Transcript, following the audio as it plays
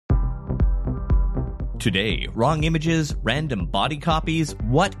Today, wrong images, random body copies.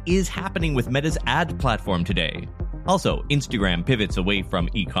 What is happening with Meta's ad platform today? Also, Instagram pivots away from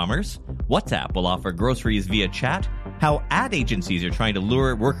e-commerce. WhatsApp will offer groceries via chat. How ad agencies are trying to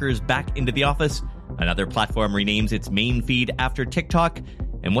lure workers back into the office. Another platform renames its main feed after TikTok.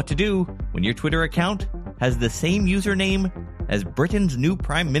 And what to do when your Twitter account has the same username as Britain's new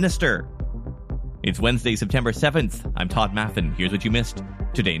Prime Minister. It's Wednesday, September 7th. I'm Todd Maffin. Here's what you missed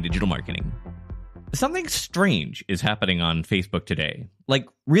today in digital marketing. Something strange is happening on Facebook today. Like,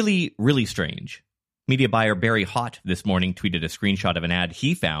 really, really strange. Media buyer Barry Hott this morning tweeted a screenshot of an ad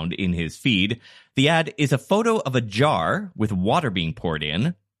he found in his feed. The ad is a photo of a jar with water being poured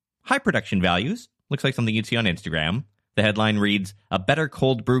in. High production values. Looks like something you'd see on Instagram. The headline reads, "A better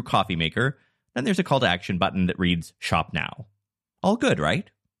cold brew coffee maker." And there's a call to action button that reads, "Shop now." All good,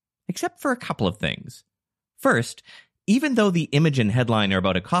 right? Except for a couple of things. First, even though the image and headline are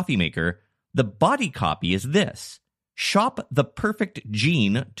about a coffee maker, the body copy is this: "Shop the perfect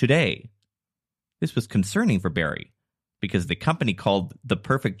gene today." This was concerning for Barry, because the company called The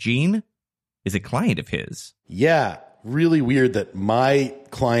Perfect Gene is a client of his. Yeah, really weird that my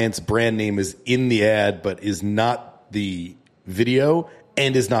client's brand name is in the ad, but is not the video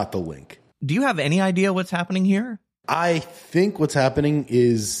and is not the link. Do you have any idea what's happening here? I think what's happening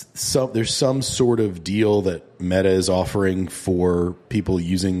is there's some sort of deal that Meta is offering for people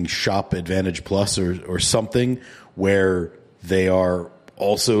using Shop Advantage Plus or something, where they are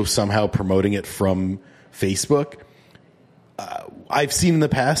also somehow promoting it from Facebook. I've seen in the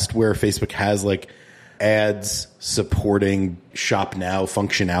past where Facebook has like ads supporting Shop Now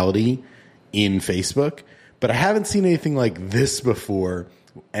functionality in Facebook, but I haven't seen anything like this before.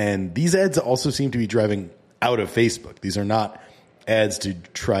 And these ads also seem to be driving out of Facebook. These are not ads to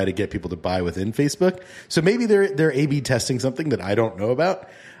try to get people to buy within Facebook. So maybe they're A/B testing something that I don't know about.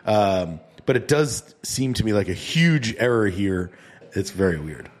 But it does seem to me like a huge error here. It's very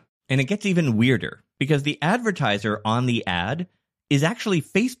weird. And it gets even weirder because the advertiser on the ad is actually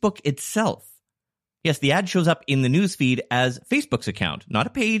Facebook itself. Yes, the ad shows up in the newsfeed as Facebook's account, not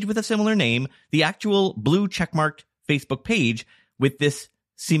a page with a similar name, the actual blue checkmarked Facebook page with this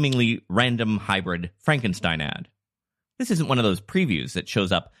seemingly random hybrid Frankenstein ad. This isn't one of those previews that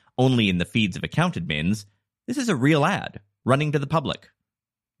shows up only in the feeds of account admins. This is a real ad running to the public.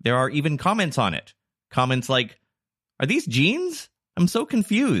 There are even comments on it. Comments like, "Are these jeans? I'm so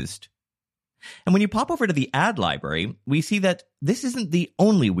confused." And when you pop over to the ad library, we see that this isn't the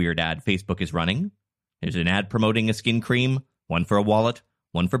only weird ad Facebook is running. There's an ad promoting a skin cream, one for a wallet,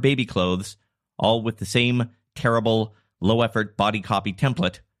 one for baby clothes, all with the same terrible, low-effort body copy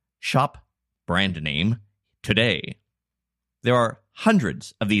template: shop brand name today. There are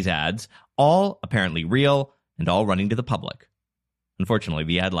hundreds of these ads, all apparently real and all running to the public. Unfortunately,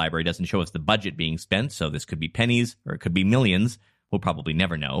 the ad library doesn't show us the budget being spent, so this could be pennies or it could be millions. We'll probably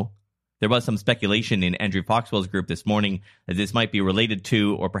never know. There was some speculation in Andrew Foxwell's group this morning that this might be related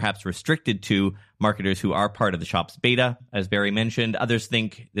to or perhaps restricted to marketers who are part of the Shop's beta. As Barry mentioned, others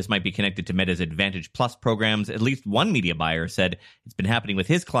think this might be connected to Meta's Advantage Plus programs. At least one media buyer said it's been happening with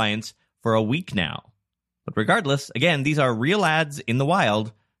his clients for a week now. But regardless, again, these are real ads in the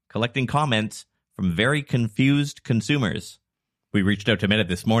wild, collecting comments from very confused consumers. We reached out to Meta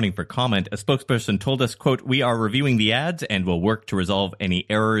this morning for comment. A spokesperson told us, quote, "We are reviewing the ads and will work to resolve any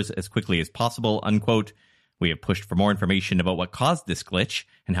errors as quickly as possible," unquote. We have pushed for more information about what caused this glitch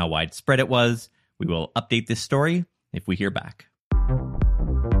and how widespread it was. We will update this story if we hear back.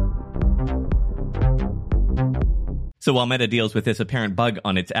 So while Meta deals with this apparent bug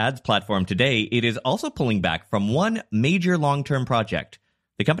on its ads platform today, it is also pulling back from one major long-term project.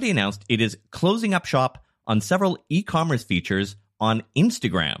 The company announced it is closing up shop on several e-commerce features on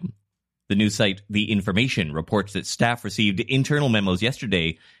Instagram. The news site The Information reports that staff received internal memos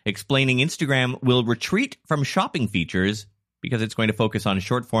yesterday explaining Instagram will retreat from shopping features because it's going to focus on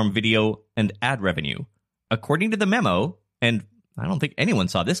short-form video and ad revenue. According to the memo, and I don't think anyone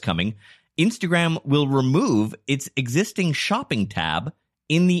saw this coming, Instagram will remove its existing shopping tab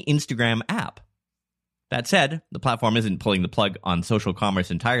in the Instagram app. That said, the platform isn't pulling the plug on social commerce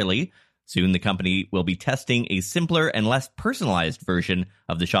entirely. Soon, the company will be testing a simpler and less personalized version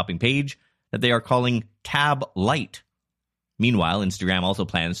of the shopping page that they are calling Tab Lite. Meanwhile, Instagram also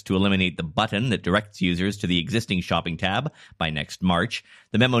plans to eliminate the button that directs users to the existing shopping tab by next March.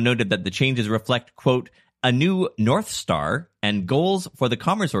 The memo noted that the changes reflect, quote, "a new North Star and goals for the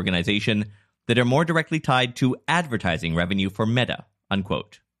commerce organization that are more directly tied to advertising revenue for Meta,"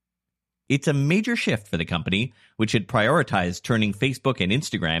 unquote. It's a major shift for the company, which had prioritized turning Facebook and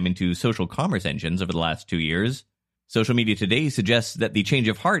Instagram into social commerce engines over the last 2 years. Social Media Today suggests that the change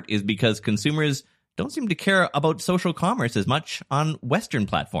of heart is because consumers don't seem to care about social commerce as much on Western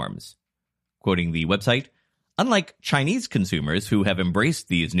platforms. Quoting the website, unlike Chinese consumers who have embraced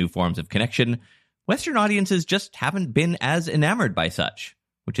these new forms of connection, Western audiences just haven't been as enamored by such,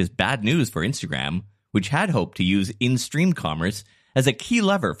 which is bad news for Instagram, which had hoped to use in-stream commerce as a key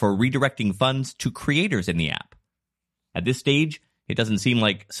lever for redirecting funds to creators in the app. At this stage, it doesn't seem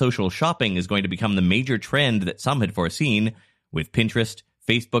like social shopping is going to become the major trend that some had foreseen, with Pinterest,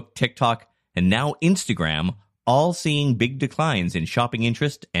 Facebook, TikTok, and now Instagram all seeing big declines in shopping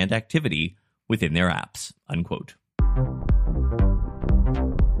interest and activity within their apps, unquote.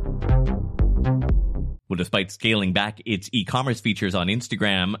 Well, despite scaling back its e-commerce features on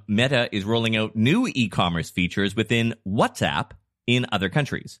Instagram, Meta is rolling out new e-commerce features within WhatsApp in other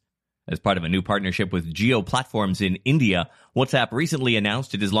countries. As part of a new partnership with Jio Platforms in India, WhatsApp recently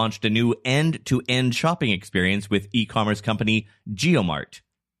announced it has launched a new end-to-end shopping experience with e-commerce company JioMart.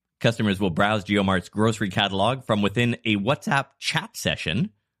 Customers will browse JioMart's grocery catalog from within a WhatsApp chat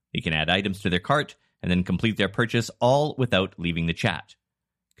session. They can add items to their cart and then complete their purchase all without leaving the chat.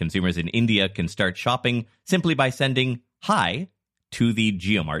 Consumers in India can start shopping simply by sending "Hi" to the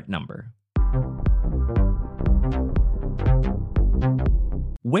JioMart number.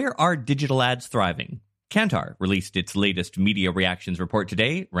 Where are digital ads thriving? Kantar released its latest media reactions report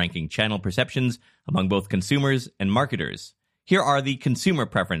today, ranking channel perceptions among both consumers and marketers. Here are the consumer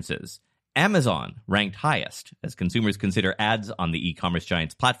preferences. Amazon ranked highest, as consumers consider ads on the e-commerce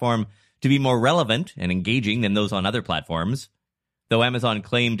giant's platform to be more relevant and engaging than those on other platforms. Though Amazon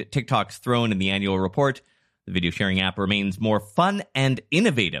claimed TikTok's throne in the annual report, the video sharing app remains more fun and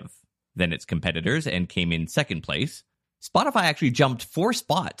innovative than its competitors and came in second place. Spotify actually jumped 4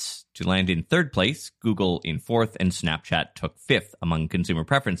 spots to land in third place, Google in fourth, and Snapchat took fifth among consumer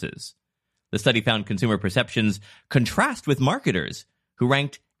preferences. The study found consumer perceptions contrast with marketers, who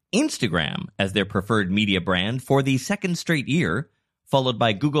ranked Instagram as their preferred media brand for the second straight year, followed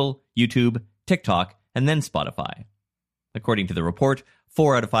by Google, YouTube, TikTok, and then Spotify. According to the report,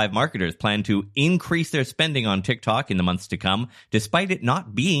 4 out of 5 marketers plan to increase their spending on TikTok in the months to come, despite it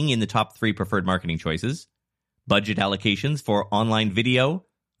not being in the top 3 preferred marketing choices. Budget allocations for online video,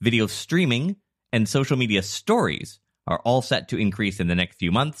 video streaming, and social media stories are all set to increase in the next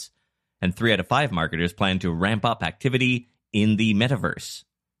few months, and 3 out of 5 marketers plan to ramp up activity in the metaverse.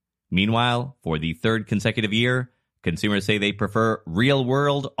 Meanwhile, for the third consecutive year, consumers say they prefer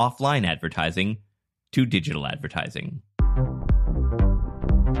real-world offline advertising to digital advertising.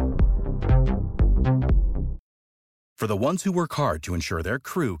 For the ones who work hard to ensure their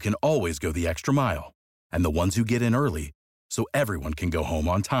crew can always go the extra mile, and the ones who get in early so everyone can go home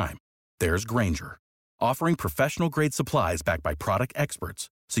on time, there's Grainger, offering professional-grade supplies backed by product experts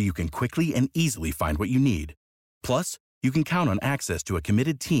so you can quickly and easily find what you need. Plus, you can count on access to a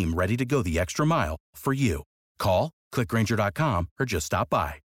committed team ready to go the extra mile for you. Call, click Grainger.com, or just stop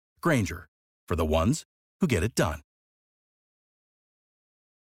by. Grainger, for the ones who get it done.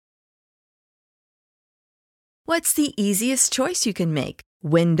 What's the easiest choice you can make?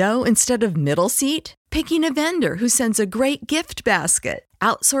 Window instead of middle seat? Picking a vendor who sends a great gift basket?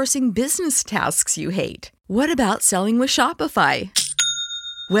 Outsourcing business tasks you hate? What about selling with Shopify?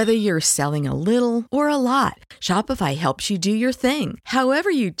 Whether you're selling a little or a lot, Shopify helps you do your thing, however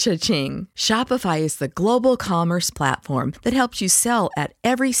you cha-ching. Shopify is the global commerce platform that helps you sell at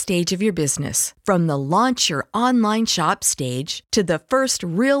every stage of your business. From the launch your online shop stage to the first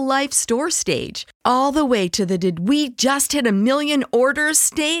real-life store stage, all the way to the "did we just hit 1 million orders"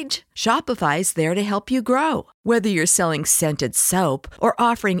 stage. Shopify's there to help you grow. Whether you're selling scented soap or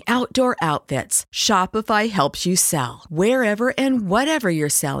offering outdoor outfits, Shopify helps you sell. Wherever and whatever you're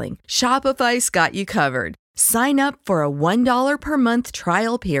selling, Shopify's got you covered. Sign up for a $1 per month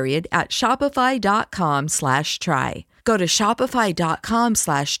trial period at shopify.com/try. Go to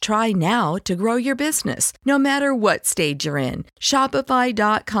shopify.com/try now to grow your business, no matter what stage you're in.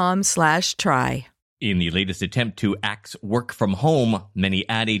 Shopify.com/try. In the latest attempt to axe work from home, many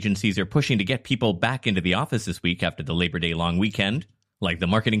ad agencies are pushing to get people back into the office this week after the Labor Day long weekend. Like the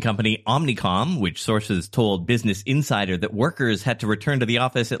marketing company Omnicom, which sources told Business Insider that workers had to return to the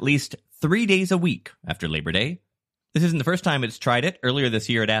office at least 3 days a week after Labor Day. This isn't the first time it's tried it. Earlier this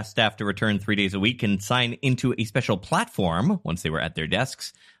year, it asked staff to return 3 days a week and sign into a special platform once they were at their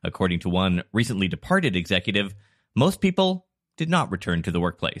desks. According to one recently departed executive, most people did not return to the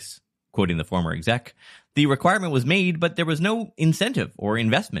workplace. Quoting the former exec, the requirement was made, but there was no incentive or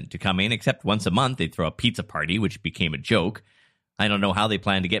investment to come in except once a month they'd throw a pizza party, which became a joke. I don't know how they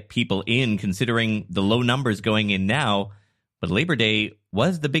plan to get people in considering the low numbers going in now, but Labor Day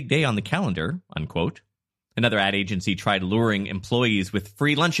was the big day on the calendar, unquote. Another ad agency tried luring employees with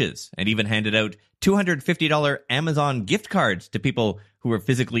free lunches and even handed out $250 Amazon gift cards to people who were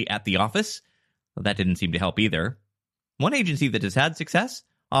physically at the office. Well, that didn't seem to help either. One agency that has had success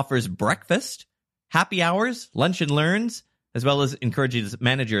offers breakfast, happy hours, lunch and learns, as well as encourages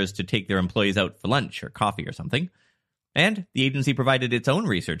managers to take their employees out for lunch or coffee or something. And the agency provided its own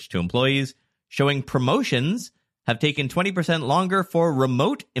research to employees showing promotions have taken 20% longer for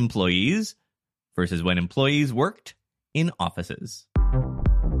remote employees versus when employees worked in offices.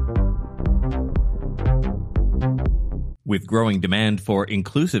 With growing demand for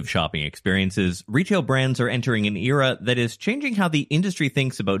inclusive shopping experiences, retail brands are entering an era that is changing how the industry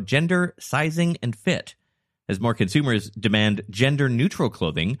thinks about gender, sizing, and fit. As more consumers demand gender-neutral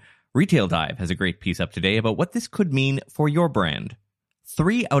clothing, Retail Dive has a great piece up today about what this could mean for your brand.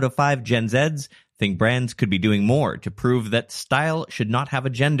 3 out of 5 Gen Zs think brands could be doing more to prove that style should not have a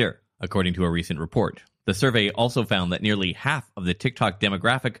gender, according to a recent report. The survey also found that nearly half of the TikTok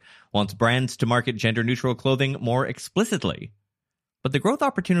demographic wants brands to market gender-neutral clothing more explicitly. But the growth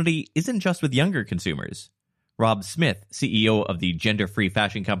opportunity isn't just with younger consumers. Rob Smith, CEO of the gender-free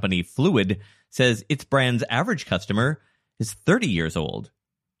fashion company Fluid, says its brand's average customer is 30 years old.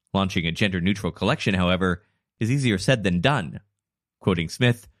 Launching a gender-neutral collection, however, is easier said than done. Quoting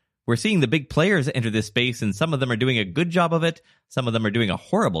Smith, "We're seeing the big players enter this space, and some of them are doing a good job of it, some of them are doing a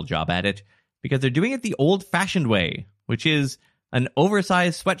horrible job at it, because they're doing it the old-fashioned way, which is an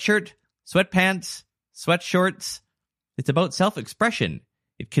oversized sweatshirt, sweatpants, sweatshorts. It's about self-expression.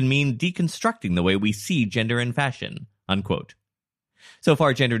 It can mean deconstructing the way we see gender in fashion," unquote. So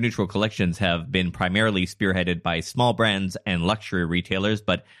far, gender-neutral collections have been primarily spearheaded by small brands and luxury retailers,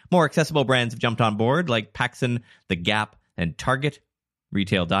 but more accessible brands have jumped on board, like PacSun, The Gap, and Target.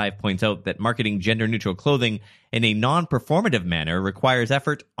 Retail Dive points out that marketing gender-neutral clothing in a non-performative manner requires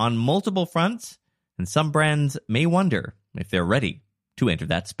effort on multiple fronts, and some brands may wonder if they're ready to enter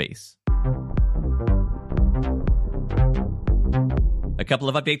that space. A couple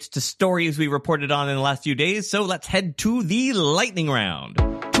of updates to stories we reported on in the last few days, so let's head to the lightning round.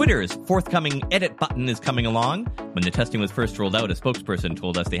 Twitter's forthcoming edit button is coming along. When the testing was first rolled out, a spokesperson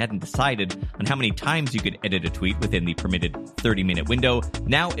told us they hadn't decided on how many times you could edit a tweet within the permitted 30-minute window.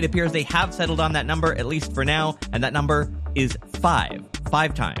 Now it appears they have settled on that number, at least for now, and that number is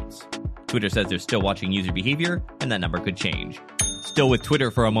 5 times. Twitter says they're still watching user behavior, and that number could change. Still with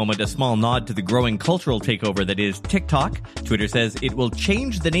Twitter for a moment, a small nod to the growing cultural takeover that is TikTok. Twitter says it will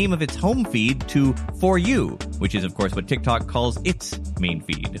change the name of its home feed to For You, which is of course what TikTok calls its main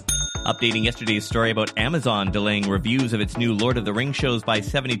feed. Updating yesterday's story about Amazon delaying reviews of its new Lord of the Rings shows by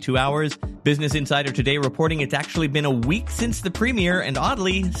 72 hours, Business Insider today reporting it's actually been a week since the premiere, and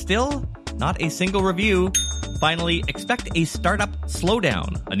oddly, still not a single review. Finally, expect a startup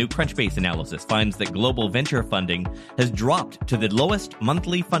slowdown. A new Crunchbase analysis finds that global venture funding has dropped to the lowest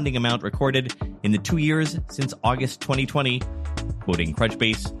monthly funding amount recorded in the 2 years since August 2020. Quoting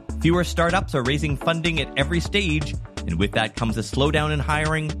Crunchbase, "Fewer startups are raising funding at every stage, and with that comes a slowdown in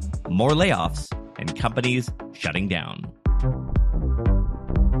hiring, more layoffs, and companies shutting down."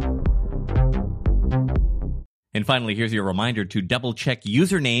 And finally, here's your reminder to double-check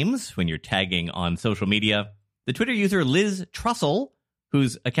usernames when you're tagging on social media. The Twitter user Liz Trussell,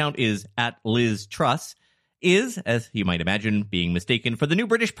 whose account is @LizTruss, is, as you might imagine, being mistaken for the new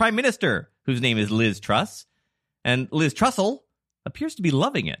British Prime Minister, whose name is Liz Truss. And Liz Trussell appears to be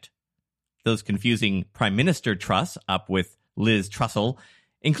loving it. Those confusing Prime Minister Truss up with Liz Trussell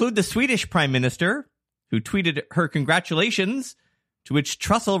include the Swedish Prime Minister, who tweeted her congratulations, to which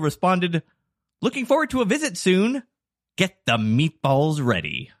Trussell responded, "Looking forward to a visit soon. Get the meatballs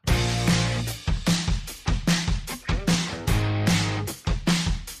ready."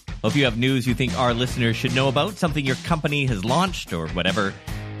 If you have news you think our listeners should know about, something your company has launched or whatever,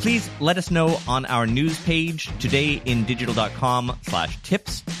 please let us know on our news page,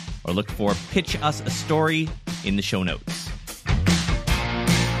 todayindigital.com/tips, or look for Pitch Us a Story in the show notes.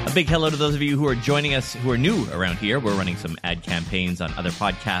 A big hello to those of you who are joining us who are new around here. We're running some ad campaigns on other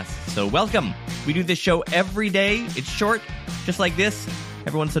podcasts, so welcome. We do this show every day. It's short, just like this.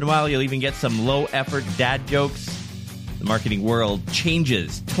 Every once in a while, you'll even get some low-effort dad jokes. The marketing world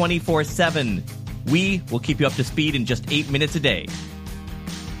changes 24/7. We will keep you up to speed in just 8 minutes a day.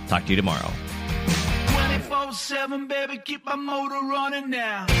 Talk to you tomorrow. 24/7, baby, keep my motor running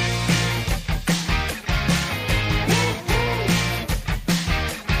now.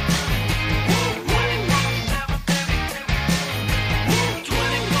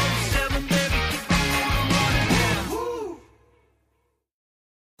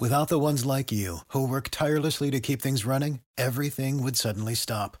 Without the ones like you, who work tirelessly to keep things running, everything would suddenly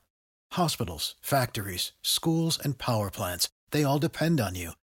stop. Hospitals, factories, schools, and power plants, they all depend on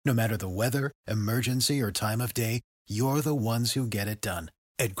you. No matter the weather, emergency, or time of day, you're the ones who get it done.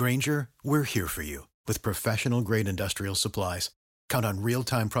 At Grainger, we're here for you with professional-grade industrial supplies. Count on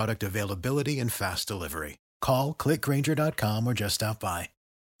real-time product availability and fast delivery. Call, click Grainger.com, or just stop by.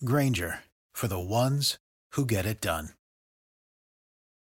 Grainger, for the ones who get it done.